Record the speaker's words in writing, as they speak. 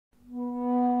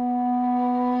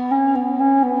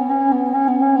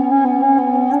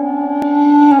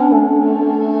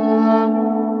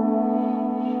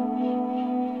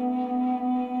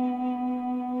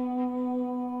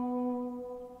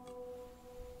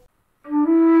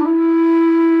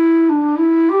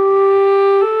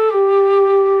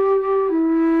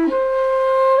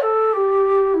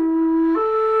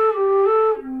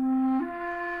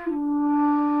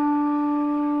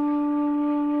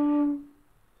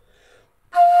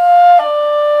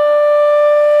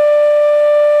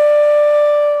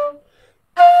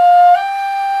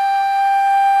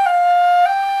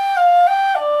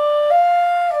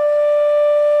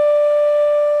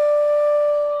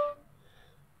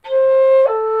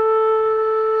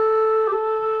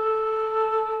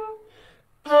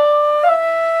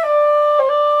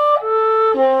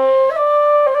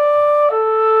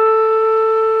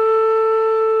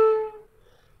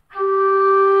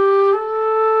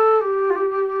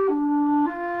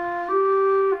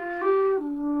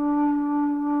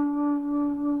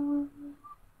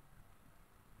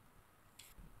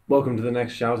Welcome to the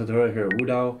next Xiao tutorial here at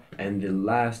Wudao, and the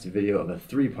last video of a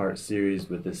three-part series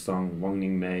with this song Wang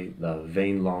Ning Mei, the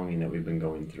vain longing that we've been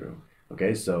going through.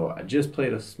 Okay, so I just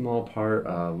played a small part.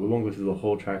 We won't go through the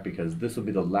whole track because this will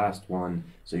be the last one,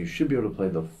 so you should be able to play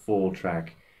the full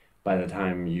track by the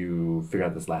time you figure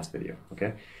out this last video,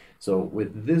 okay? So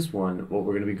with this one, what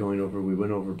we're going to be going over, we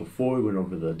went over before, we went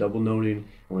over the double noting,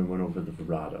 and we went over the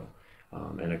vibrato,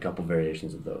 and a couple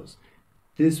variations of those.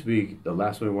 This week, the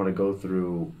last one we want to go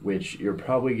through, which you're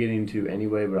probably getting to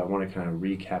anyway, but I want to kind of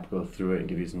recap, go through it, and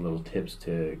give you some little tips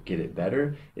to get it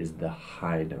better, is the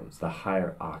high notes, the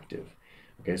higher octave.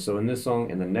 Okay, so in this song,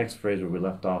 in the next phrase where we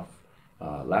left off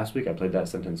last week, I played that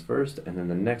sentence first, and then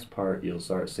the next part, you'll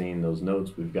start seeing those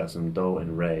notes. We've got some do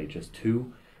and re, just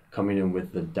two, coming in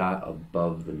with the dot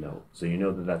above the note. So you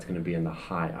know that that's going to be in the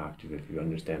high octave if you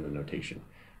understand the notation,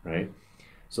 right?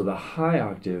 So the high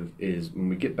octave is when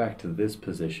we get back to this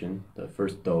position, the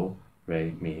first do,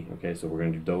 re, mi. Okay, so we're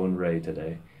going to do do and re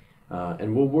today.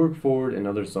 And we'll work forward in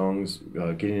other songs,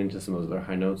 getting into some of those other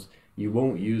high notes. You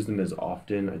won't use them as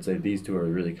often. I'd say these two are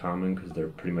really common because they're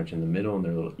pretty much in the middle and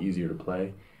they're a little easier to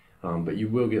play. But you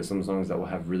will get some songs that will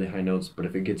have really high notes, but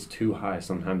if it gets too high,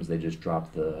 sometimes they just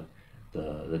drop the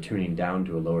tuning down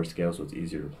to a lower scale so it's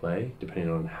easier to play, depending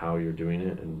on how you're doing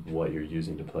it and what you're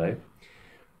using to play.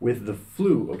 With the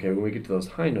flute, okay, when we get to those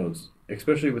high notes,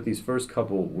 especially with these first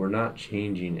couple, we're not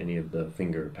changing any of the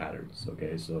finger patterns,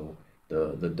 okay? So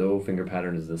the do finger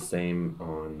pattern is the same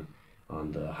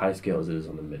on the high scale as it is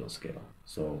on the middle scale.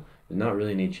 So there's not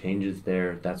really any changes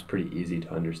there. That's pretty easy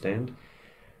to understand.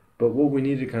 But what we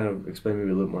need to kind of explain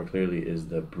maybe a little more clearly is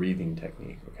the breathing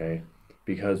technique, okay?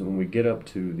 Because when we get up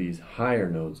to these higher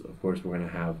notes, of course, we're going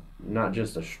to have not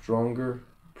just a stronger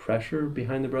pressure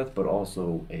behind the breath, but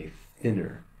also a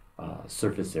thinner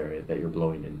surface area that you're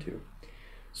blowing into.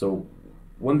 So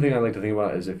one thing I like to think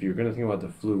about is if you're going to think about the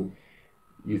flute,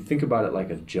 you think about it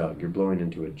like a jug. You're blowing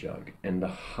into a jug. And the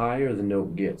higher the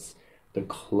note gets, the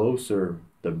closer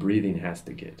the breathing has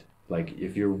to get. Like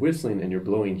if you're whistling and you're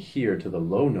blowing here to the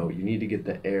low note, you need to get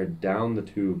the air down the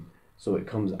tube so it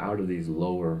comes out of these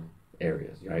lower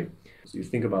areas, right? So you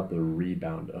think about the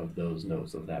rebound of those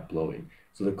notes, of that blowing.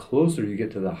 So the closer you get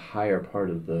to the higher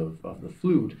part of the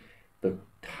flute, the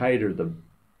tighter the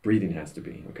breathing has to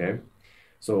be, okay?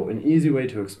 So an easy way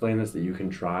to explain this that you can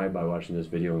try by watching this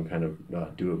video and kind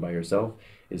of do it by yourself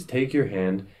is take your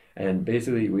hand and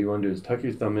basically what you want to do is tuck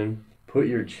your thumb in, put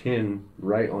your chin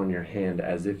right on your hand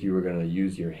as if you were going to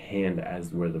use your hand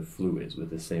as where the flute is with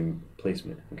the same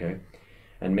placement, okay?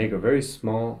 And make a very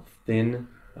small, thin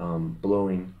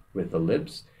blowing with the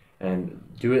lips and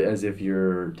do it as if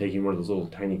you're taking one of those little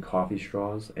tiny coffee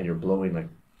straws and you're blowing like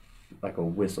a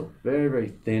whistle, very, very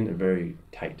thin and very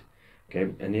tight,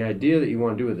 okay? And the idea that you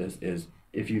want to do with this is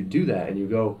if you do that and you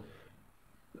go,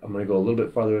 I'm going to go a little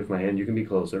bit farther with my hand, you can be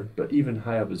closer, but even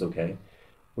high up is okay.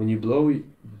 When you blow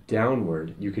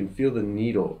downward, you can feel the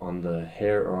needle on the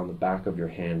hair or on the back of your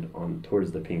hand on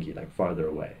towards the pinky, like farther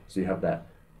away. So you have that,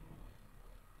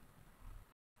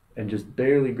 and just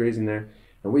barely grazing there.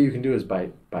 And what you can do is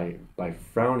by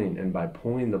frowning and by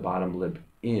pulling the bottom lip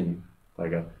in,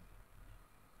 like a,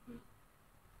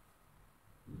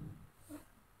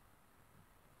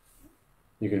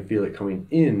 you can feel it coming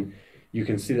in. You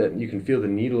can see that you can feel the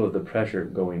needle of the pressure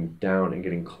going down and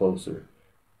getting closer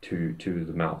to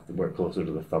the mouth, where closer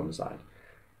to the thumb side.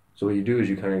 So what you do is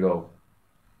you kind of go,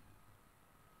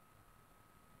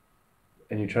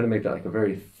 and you try to make that like a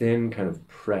very thin kind of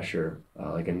pressure,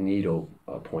 like a needle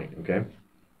point, okay?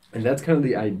 And that's kind of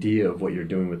the idea of what you're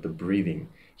doing with the breathing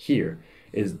here,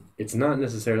 is it's not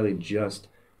necessarily just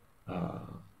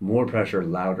more pressure,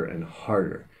 louder and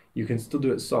harder. You can still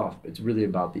do it soft. It's really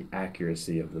about the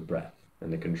accuracy of the breath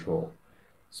and the control.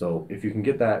 So if you can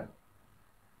get that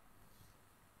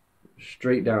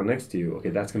straight down next to you, okay,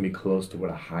 that's going to be close to what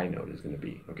a high note is going to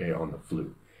be, okay, on the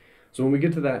flute. So when we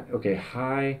get to that, okay,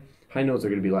 high notes are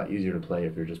going to be a lot easier to play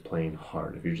if you're just playing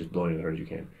hard, if you're just blowing as hard as you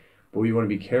can. But what you want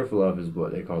to be careful of is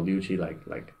what they call liu qi,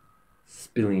 like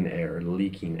spilling air,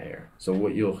 leaking air. So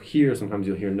what you'll hear, sometimes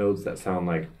you'll hear notes that sound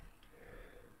like,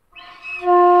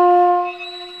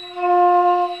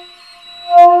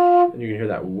 and you can hear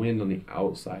that wind on the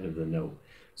outside of the note.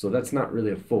 So that's not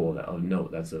really a full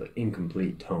note, that's an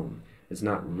incomplete tone. It's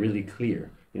not really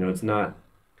clear. You know, it's not,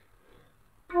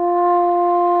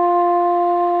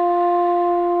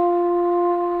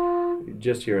 you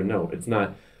just hear a note. It's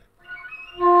not,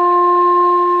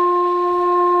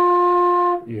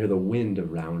 you hear the wind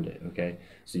around it, okay?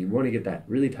 So you want to get that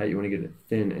really tight, you want to get it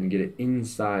thin and get it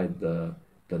inside the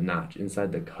notch,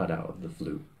 inside the cutout of the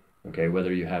flute, Okay,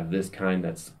 whether you have this kind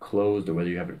that's closed or whether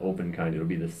you have an open kind, it'll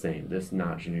be the same. This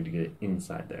notch, you need to get it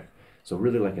inside there. So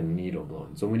really like a needle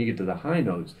blowing. So when you get to the high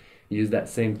notes, you use that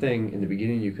same thing. In the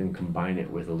beginning, you can combine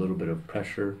it with a little bit of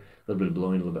pressure, a little bit of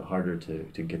blowing, a little bit harder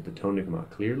to get the tone to come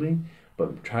out clearly,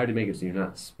 but try to make it so you're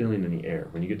not spilling any air.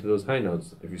 When you get to those high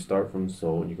notes, if you start from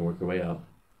sol, you can work your way up.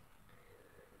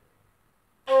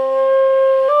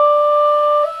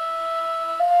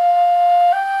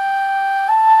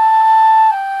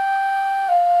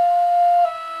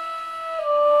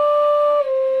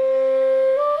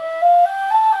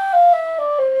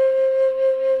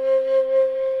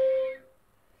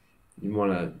 You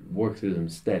want to work through them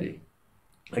steady.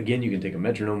 Again, you can take a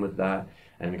metronome with that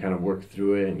and kind of work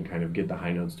through it and kind of get the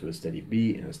high notes to a steady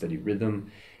beat and a steady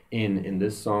rhythm. In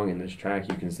this song, in this track,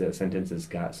 you can see that sentence has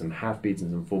got some half beats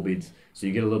and some full beats, so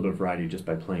you get a little bit of variety just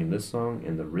by playing this song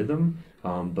and the rhythm,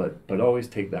 but always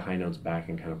take the high notes back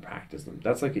and kind of practice them.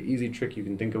 That's like an easy trick you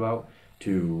can think about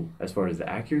to, as far as the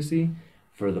accuracy.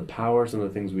 For the power, some of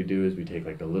the things we do is we take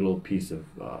like a little piece of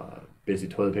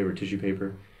basically toilet paper, tissue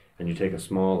paper, and you take a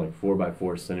small like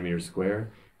 4x4 centimeter square,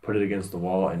 put it against the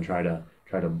wall and try to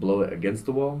blow it against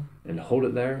the wall and hold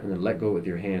it there and then let go with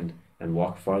your hand and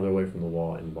walk farther away from the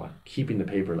wall and keeping the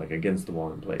paper like against the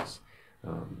wall in place.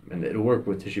 And it'll work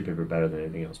with tissue paper better than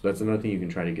anything else. But that's another thing you can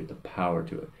try to get the power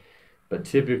to it. But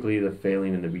typically the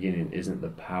failing in the beginning isn't the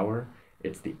power,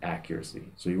 it's the accuracy.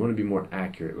 So you want to be more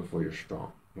accurate before you're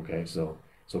strong. Okay, so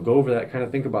go over that, kind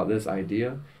of think about this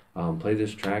idea. Play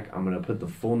this track. I'm going to put the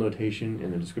full notation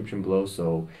in the description below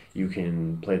so you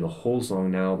can play the whole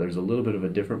song now. There's a little bit of a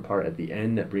different part at the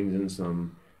end that brings in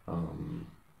some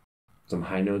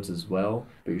high notes as well,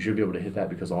 but you should be able to hit that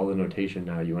because all the notation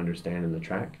now you understand in the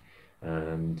track.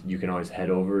 And you can always head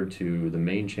over to the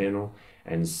main channel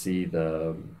and see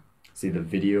the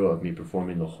video of me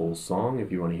performing the whole song if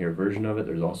you want to hear a version of it.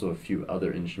 There's also a few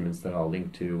other instruments that I'll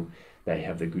link to that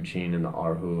have the Guqin and the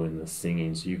erhu and the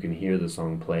singing, so you can hear the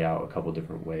song play out a couple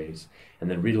different ways. And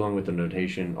then read along with the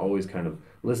notation, always kind of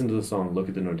listen to the song, look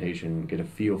at the notation, get a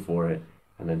feel for it,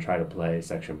 and then try to play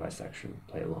section by section,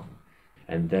 play along.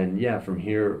 And then, yeah, from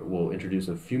here we'll introduce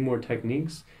a few more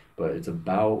techniques, but it's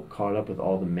about caught up with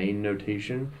all the main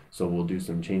notation, so we'll do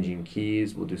some changing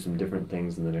keys, we'll do some different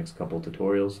things in the next couple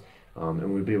tutorials,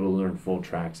 and we'll be able to learn full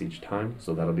tracks each time,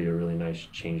 so that'll be a really nice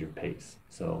change of pace.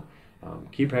 So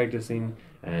keep practicing,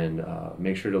 and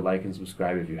make sure to like and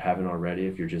subscribe if you haven't already.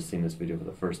 If you're just seeing this video for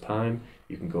the first time,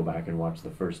 you can go back and watch the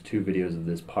first 2 videos of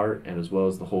this part, and as well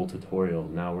as the whole tutorial.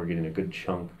 Now we're getting a good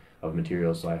chunk of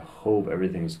material, so I hope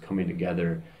everything's coming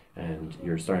together and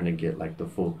you're starting to get like the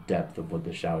full depth of what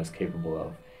the Xiao is capable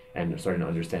of, and you're starting to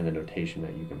understand the notation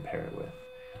that you can pair it with.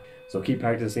 So keep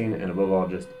practicing, and above all,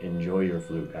 just enjoy your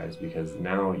flute, guys, because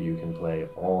now you can play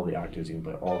all the octaves, you can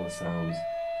play all the sounds.